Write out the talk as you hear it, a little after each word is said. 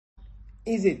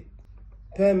Is it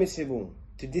permissible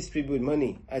to distribute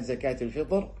money at Zakaat Ul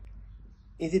Fitr?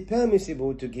 Is it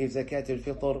permissible to give Zakaat Ul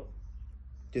Fitr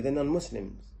to the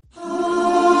non-Muslims?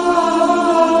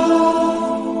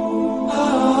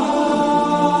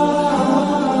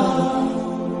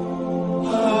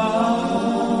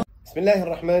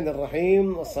 Bismillahir Rahmanir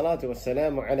Rahim, wassalatu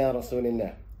wassalamu ala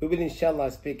Rasulillah. We will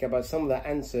inshallah speak about some of the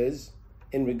answers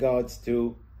in regards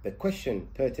to the question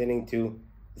pertaining to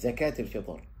Zakaat Ul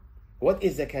Fitr. What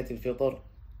is Zakaat Ul Fitr?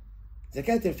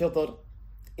 Zakaat Ul Fitr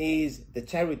is the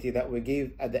charity that we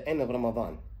give at the end of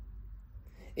Ramadan.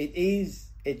 It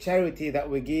is a charity that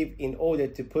we give in order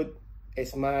to put a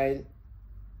smile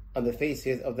on the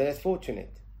faces of the less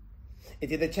fortunate.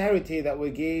 It is a charity that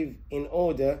we give in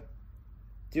order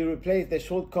to replace the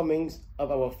shortcomings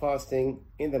of our fasting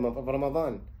in the month of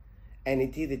Ramadan. And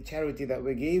it is a charity that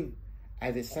we give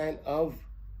as a sign of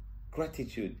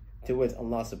gratitude towards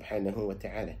Allah subhanahu wa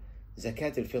ta'ala.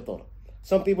 Zakaat Ul Fitr.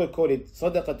 Some people call it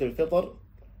Sadaqat Ul Fitr,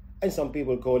 and some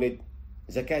people call it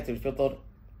Zakaat Ul Fitr,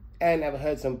 and I've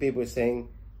heard some people saying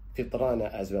Fitrana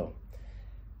as well.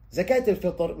 Zakaat Ul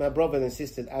Fitr, my brothers and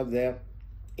sisters out there,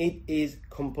 it is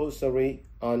compulsory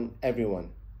on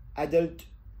everyone. Adult,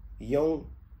 young,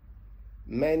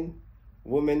 men,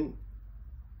 women,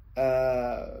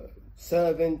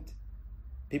 servant,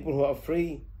 people who are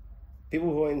free,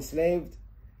 people who are enslaved.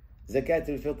 Zakaat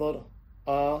Ul Fitr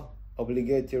are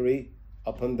obligatory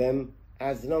upon them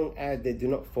as long as they do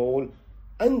not fall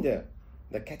under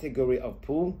the category of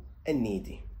poor and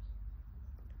needy.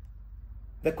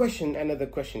 Another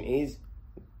question is,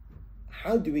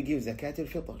 how do we give Zakaat Ul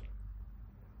Fitr?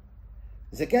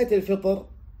 Zakaat Ul Fitr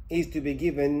is to be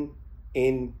given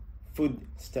in food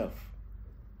stuff.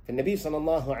 The Nabi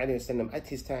sallallahu alayhi wasallam at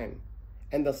his time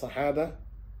and the Sahaba,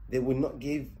 they would not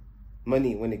give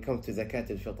money when it comes to Zakaat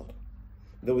Ul Fitr.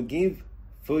 They would give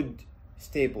food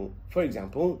staple. For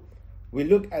example, we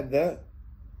look at the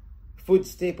food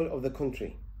staple of the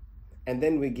country and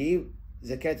then we give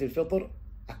Zakaat Ul Fitr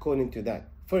according to that.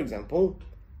 For example,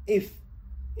 if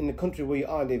in the country where you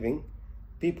are living,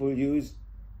 people use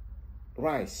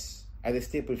rice as a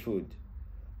staple food,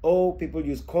 or people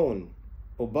use corn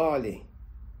or barley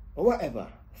or whatever,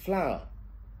 flour.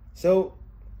 So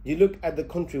you look at the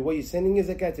country where you're sending your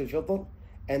Zakaat Ul Fitr,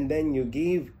 and then you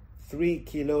give 3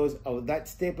 kilos of that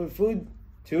staple food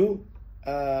to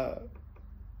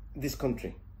this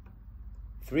country.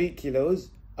 3 kilos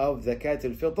of Zakaat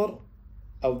Ul Fitr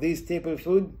of this staple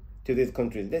food to this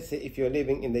country. Let's say if you're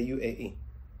living in the UAE,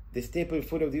 the staple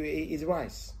food of the UAE is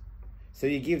rice. So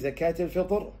you give Zakaat Ul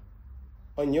Fitr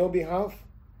on your behalf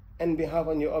and behalf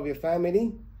of your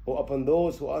family, or upon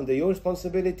those who are under your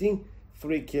responsibility,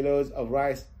 3 kilos of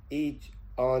rice each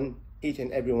and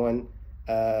every one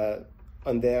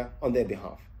on their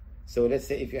behalf. So let's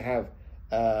say if you have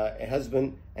a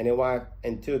husband and a wife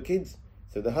and 2 kids,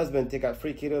 so the husband take out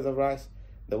 3 kilos of rice,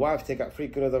 the wife take out 3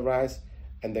 kilos of rice,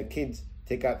 and the kids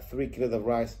take out 3 kilos of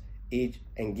rice each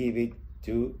and give it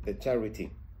to the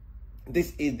charity.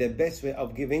 This is the best way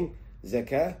of giving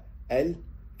Zakaat Ul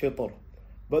Fitr.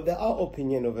 But there are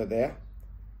opinion over there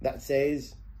that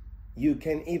says you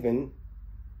can even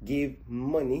give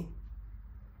money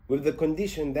with the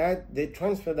condition that they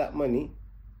transfer that money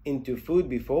into food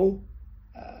before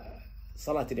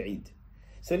Salat al-Eid.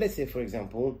 So let's say, for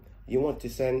example, you want to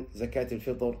send Zakaat Ul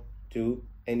Fitr to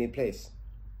any place.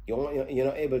 You're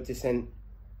not able to send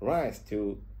rice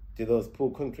to those poor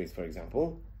countries, for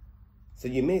example. So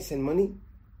you may send money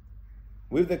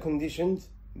with the conditions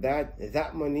that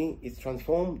that money is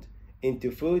transformed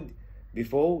into food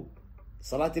before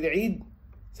Salat al-Eid,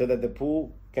 so that the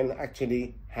poor can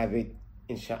actually have it,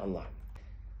 inshallah.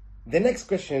 The next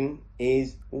question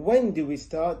is, when do we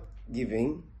start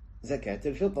giving Zakaat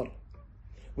Ul Fitr?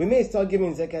 We may start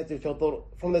giving Zakaat Ul Fitr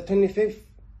from the 25th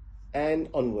and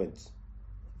onwards.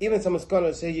 Even some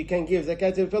scholars say you can give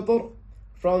Zakaat Ul Fitr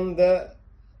from the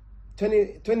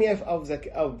 20th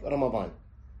of Ramadan.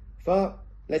 For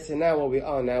let's say now where we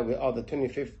are the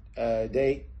 25th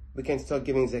day, we can start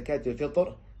giving Zakaat Ul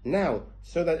Fitr now,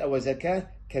 so that our zakah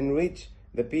can reach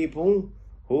the people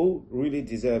who really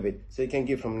deserve it. So you can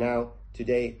give from now,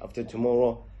 today, after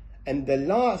tomorrow. And the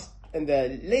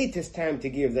latest time to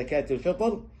give Zakaat Ul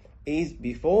Fitr is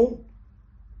before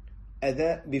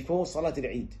Salat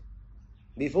al-Eid.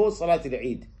 Before Salat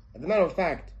al-Eid. As a matter of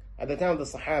fact, at the time of the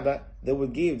Sahaba, they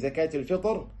would give Zakaat Ul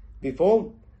Fitr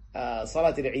before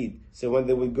Salat al-Eid. So when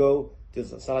they would go to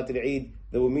Salat al-Eid,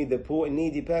 they would meet the poor and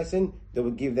needy person, they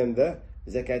would give them the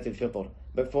Zakaat Ul Fitr.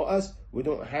 But for us, we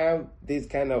don't have this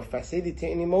kind of facility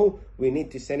anymore. We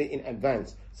need to send it in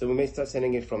advance. So we may start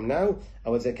sending it from now,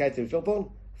 our Zakaat Ul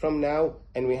Fitr, from now,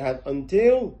 and we have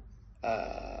until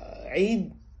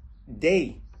Eid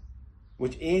day,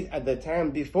 which is at the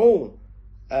time before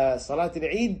Salat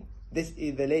al-Eid. This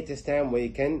is the latest time where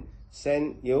you can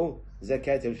send your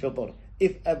Zakat al-Fitr.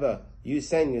 If ever you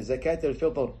send your Zakat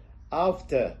al-Fitr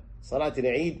after Salat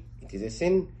al-Eid, it is a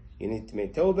sin. You need to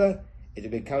make tawbah. It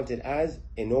will be counted as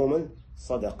a normal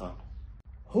sadaqah.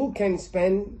 Who can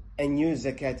spend and use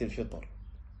Zakat al-Fitr?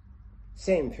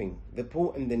 Same thing, the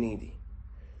poor and the needy.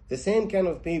 The same kind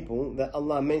of people that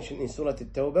Allah mentioned in Surah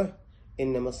At-Tawbah,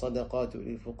 إنما الصدقات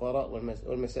للفقراء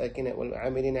والمساكين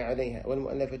والعاملين عليها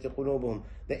والمؤلفة قلوبهم.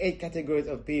 The 8 categories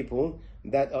of people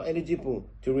that are eligible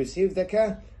to receive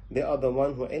zakah, they are the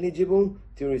ones who are eligible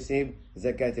to receive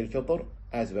Zakat al-Fitr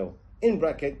as well. In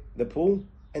bracket, the poor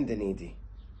and the needy.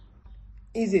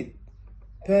 Is it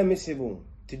permissible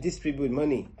to distribute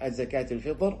money as Zakat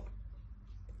al-Fitr?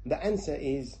 The answer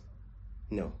is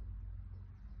no.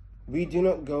 We do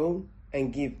not go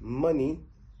and give money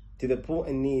to the poor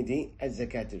and needy as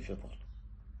Zakat al-Fitr.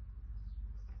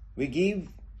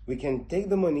 We can take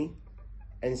the money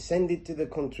and send it to the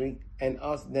country and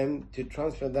ask them to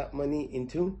transfer that money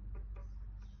into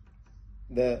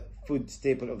the food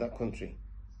staple of that country.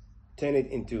 Turn it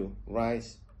into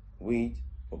rice, wheat,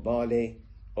 or barley,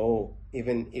 or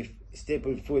even if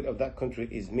staple food of that country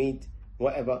is meat,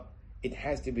 whatever, it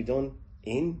has to be done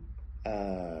in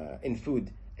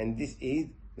food. And this is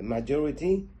the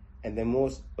majority and the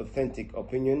most authentic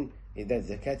opinion, is that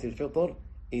Zakat al-Fitr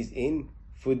is in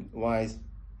food-wise,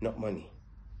 not money.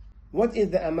 What is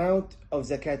the amount of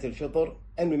Zakat al-Fitr?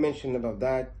 And we mentioned about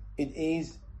that. It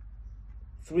is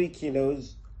 3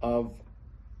 kilos of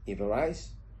either rice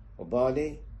or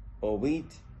barley or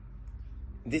wheat.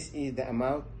 This is the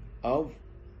amount of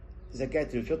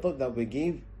Zakat al-Fitr that we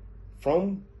give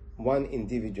from one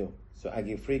individual. So I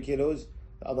give 3 kilos,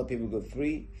 the other people go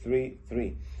 3, 3,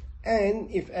 3. And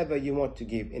if ever you want to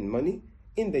give in money,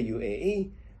 in the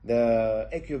UAE, the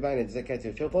equivalent Zakat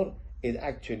al-Fitr is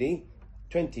actually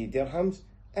 20 dirhams.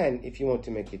 And if you want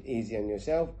to make it easy on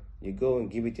yourself, you go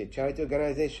and give it to a charity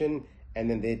organization, and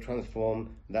then they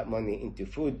transform that money into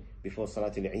food before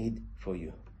Salat al-Eid for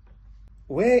you.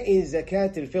 Where is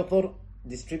Zakat al-Fitr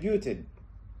distributed?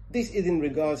 This is in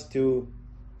regards to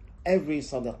every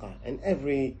sadaqah and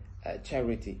every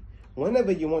charity.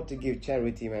 Whenever you want to give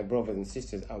charity, my brothers and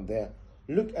sisters out there,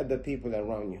 look at the people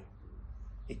around you.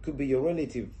 It could be your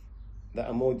relative that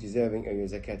are more deserving of your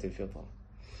Zakat al-Fitr.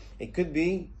 It could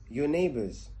be your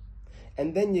neighbors.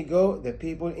 And then you go the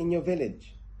people in your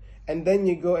village. And then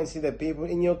you go and see the people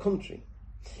in your country.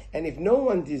 And if no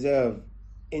one deserves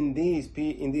in these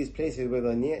places where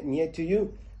they're near to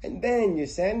you, and then you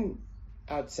send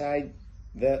outside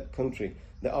the country.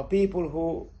 There are people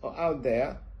who are out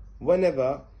there,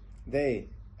 whenever they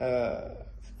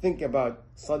think about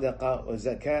sadaqah or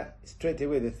zakah, straight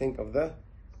away they think of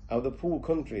the poor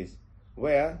countries,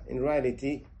 where in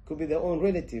reality could be their own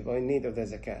relative or in need of the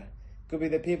zakah, could be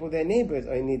the people, their neighbors,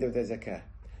 are in need of the zakah.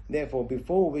 Therefore,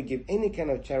 before we give any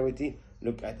kind of charity,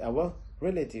 look at our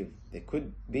relative. They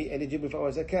could be eligible for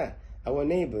our zakah, our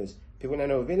neighbors, people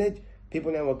in our village,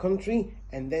 people in our country,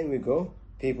 and then we go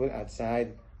people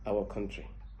outside our country.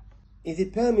 Is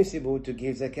it permissible to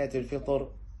give Zakat al-Fitr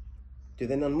to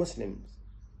the non-Muslims?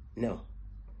 No.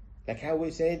 Like how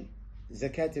we said,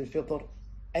 Zakat al-Fitr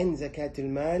and Zakat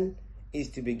al-Mal is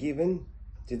to be given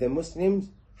to the Muslims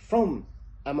from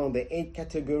among the 8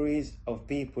 categories of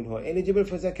people who are eligible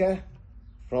for zakah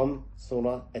from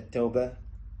Surah At-Tawbah,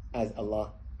 as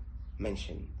Allah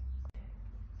mentioned.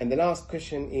 And the last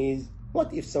question is,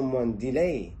 what if someone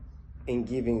delay in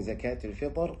giving Zakat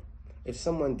al-Fitr? If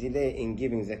someone delay in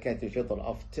giving Zakat al-Fitr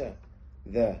after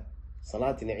the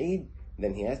Salat al-Eid,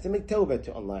 then he has to make tawbah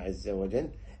to Allah Azza wa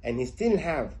Jal, and he still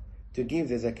have to give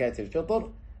the Zakat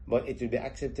al-Fitr, but it will be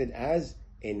accepted as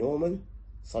a normal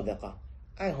sadaqah.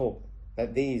 I hope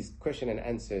that these question and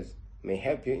answers may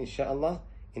help you, inshallah,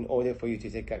 in order for you to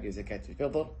take out your Zakat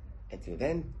al-Fitr. Until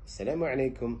then, Assalamu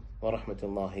alaikum wa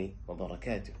rahmatullahi wa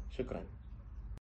barakatuh. Shukran.